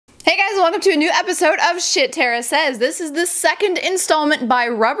and welcome to a new episode of Shit Tara Says. This is the second installment by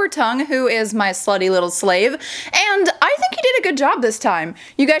Rubber Tongue, who is my slutty little slave, and I think he did a good job this time.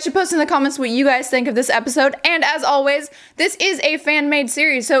 You guys should post in the comments what you guys think of this episode, and as always, this is a fan-made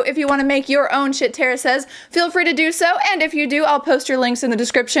series, so if you want to make your own Shit Tara Says, feel free to do so, and if you do, I'll post your links in the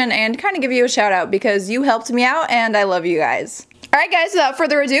description and kind of give you a shout out because you helped me out and I love you guys. Alright guys, without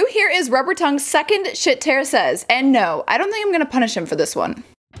further ado, here is Rubber Tongue's second Shit Tara Says, and no, I don't think I'm gonna punish him for this one.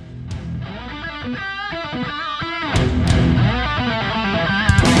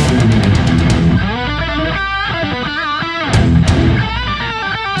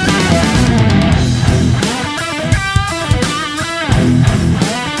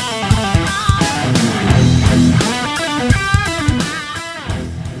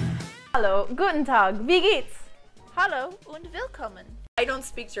 Hallo, guten Tag, wie geht's? Hallo und willkommen. I don't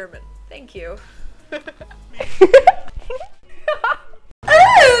speak German. Thank you.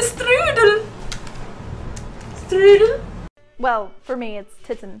 Oh, Strudel! Strudel? Well, for me it's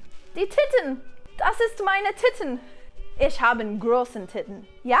Titten. Die Titten! Das ist meine Titten! Ich habe großen Titten.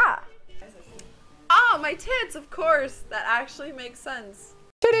 Ja. Oh, my tits, of course. That actually makes sense.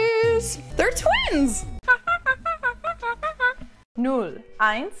 Titties! They're twins! 0,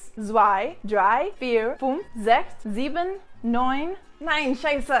 1, 2, 3, 4, 5, 6, 7, 9, nein,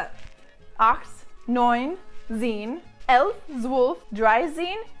 scheiße. 8, 9, 10, 11, 12,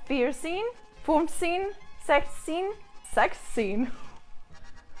 13, 14, 15, 16, 16.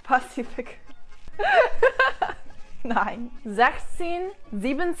 Pacific. Nein. 16,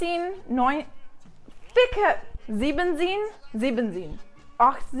 17, 9, Ficke. 17, 17,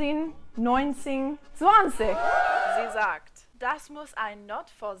 18, 19, 20. Sie sagt, das muss ein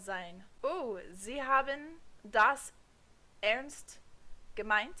Notfall sein. Oh, Sie haben das ernst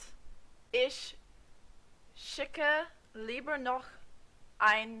gemeint? Ich schicke lieber noch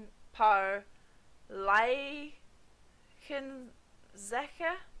ein paar Leichensäcke.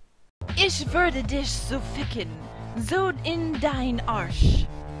 Ich würde dich so ficken, so in dein Arsch.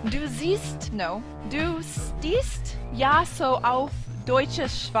 Du siehst, no, du stehst ja so auf deutsche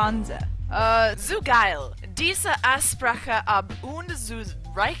Schwanze. So geil. Diese Aussprache ab und so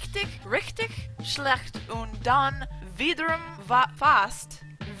richtig schlecht und dann wiederum fast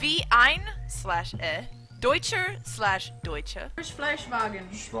wie ein Deutscher/Deutsche.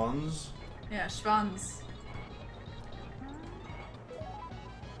 Fleischwagen. Schwanz? Ja, Schwanz.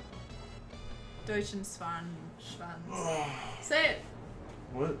 Deutschen Schwanz. Oh. Say it.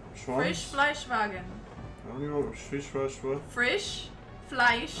 What? Schwanz? Frisch Fleischwagen. I don't even know what fish what? Frisch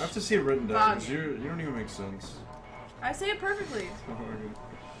Fleisch. I have to see it written down because you don't even make sense. I say it perfectly. Oh, okay.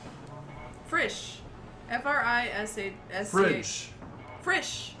 Frisch. F-R-I-S-H. Fridge.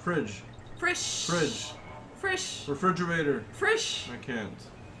 Frisch. Fridge. Frisch. Fridge. Frisch. Refrigerator. Frisch. I can't.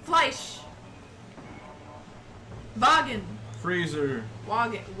 Fleisch. Wagen. Freezer.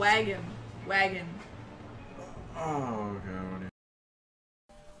 Wagen. Oh, okay.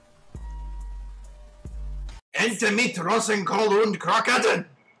 Ente mit Rosenkohl und Kroketten!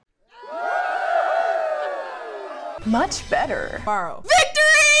 Much better. Tomorrow.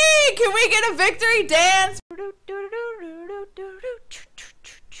 Victory! Can we get a victory dance?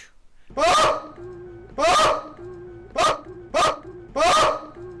 Oh! Oh! Oh! Oh!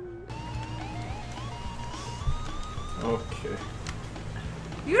 Oh! Okay.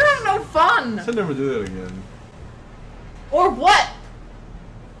 You're having no fun. I said never do that again. Or what?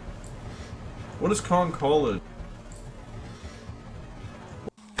 What does Kong call it?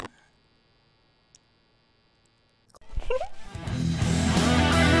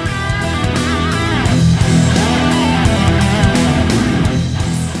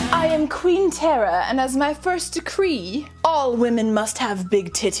 I am Queen Tara, and as my first decree, all women must have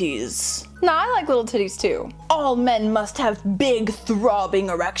big titties. Nah, I like little titties too. All men must have big, throbbing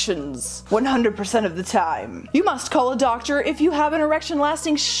erections. 100% of the time. You must call a doctor if you have an erection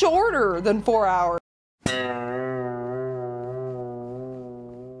lasting shorter than 4 hours.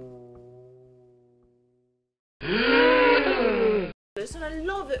 And I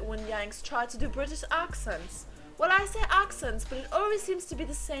love it when Yanks try to do British accents. Well, I say accents, but it always seems to be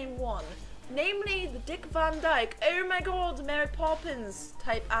the same one. Namely, the Dick Van Dyke, oh my god, Mary Poppins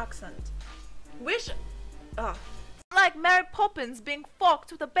type accent. Like Mary Poppins being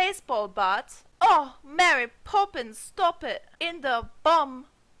fucked with a baseball bat. Oh, Mary Poppins, stop it. In the bum.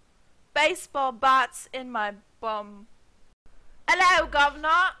 Baseball bats in my bum. Hello,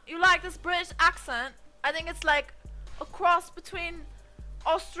 governor. You like this British accent? I think it's like a cross between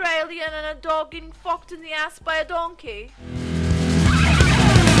Australian and a dog getting fucked in the ass by a donkey.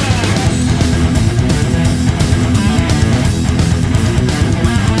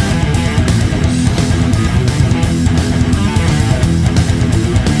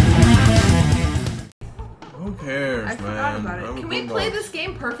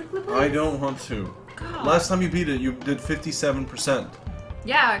 don't want to. God. Last time you beat it, you did 57%.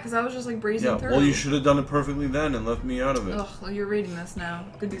 Yeah, because I was just like breezing through. Well, you should have done it perfectly then and left me out of it. Ugh, well, you're reading this now.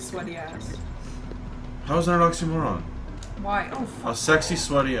 Goody sweaty ass. How is that an oxymoron? Why? Oh, fuck. A sexy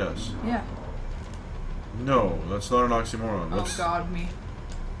sweaty ass. Yeah. No, that's not an oxymoron. Oh, God, me.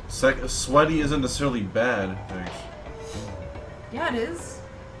 Sweaty isn't necessarily bad, thanks. Yeah, it is.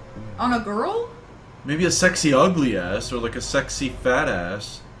 On a girl? Maybe a sexy ugly ass, or like a sexy fat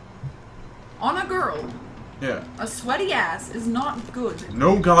ass. On a girl. Yeah. A sweaty ass is not good.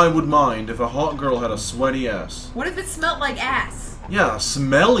 No guy would mind if a hot girl had a sweaty ass. What if it smelled like ass? Yeah, a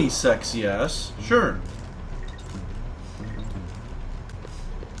smelly sexy ass. Sure.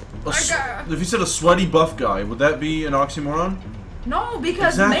 If you said a sweaty buff guy, would that be an oxymoron? No,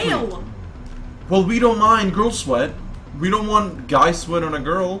 because Exactly. male. Well, we don't mind girl sweat. We don't want guy sweat on a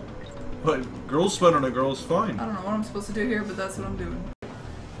girl. But girl sweat on a girl is fine. I don't know what I'm supposed to do here, but that's what I'm doing.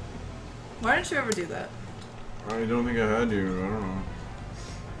 Why didn't you ever do that? I don't think I had to. I don't know.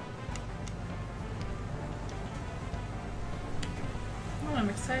 Oh, I'm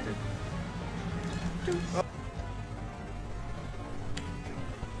excited.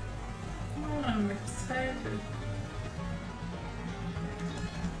 Oh, I'm excited.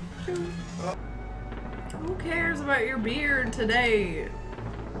 Who cares about your beard today?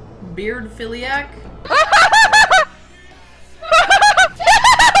 Beard philiac?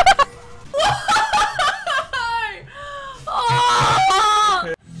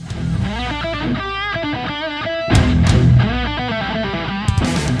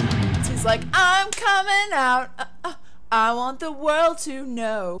 He's like, I'm coming out. I want the world to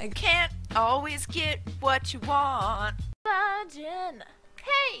know. I can't always get what you want. Virgin.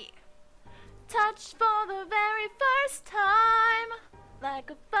 Hey! Touched for the very first time.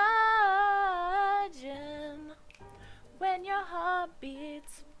 Like a virgin. When your heart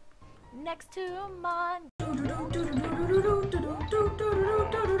beats next to mine.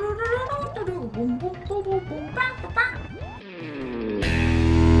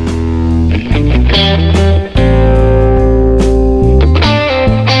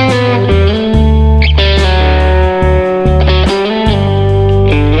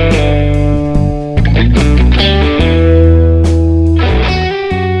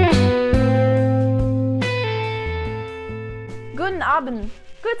 Guten Abend,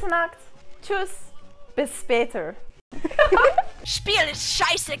 gute Nacht, tschüss, bis später. Spiel ist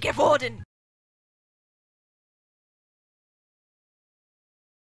scheiße geworden.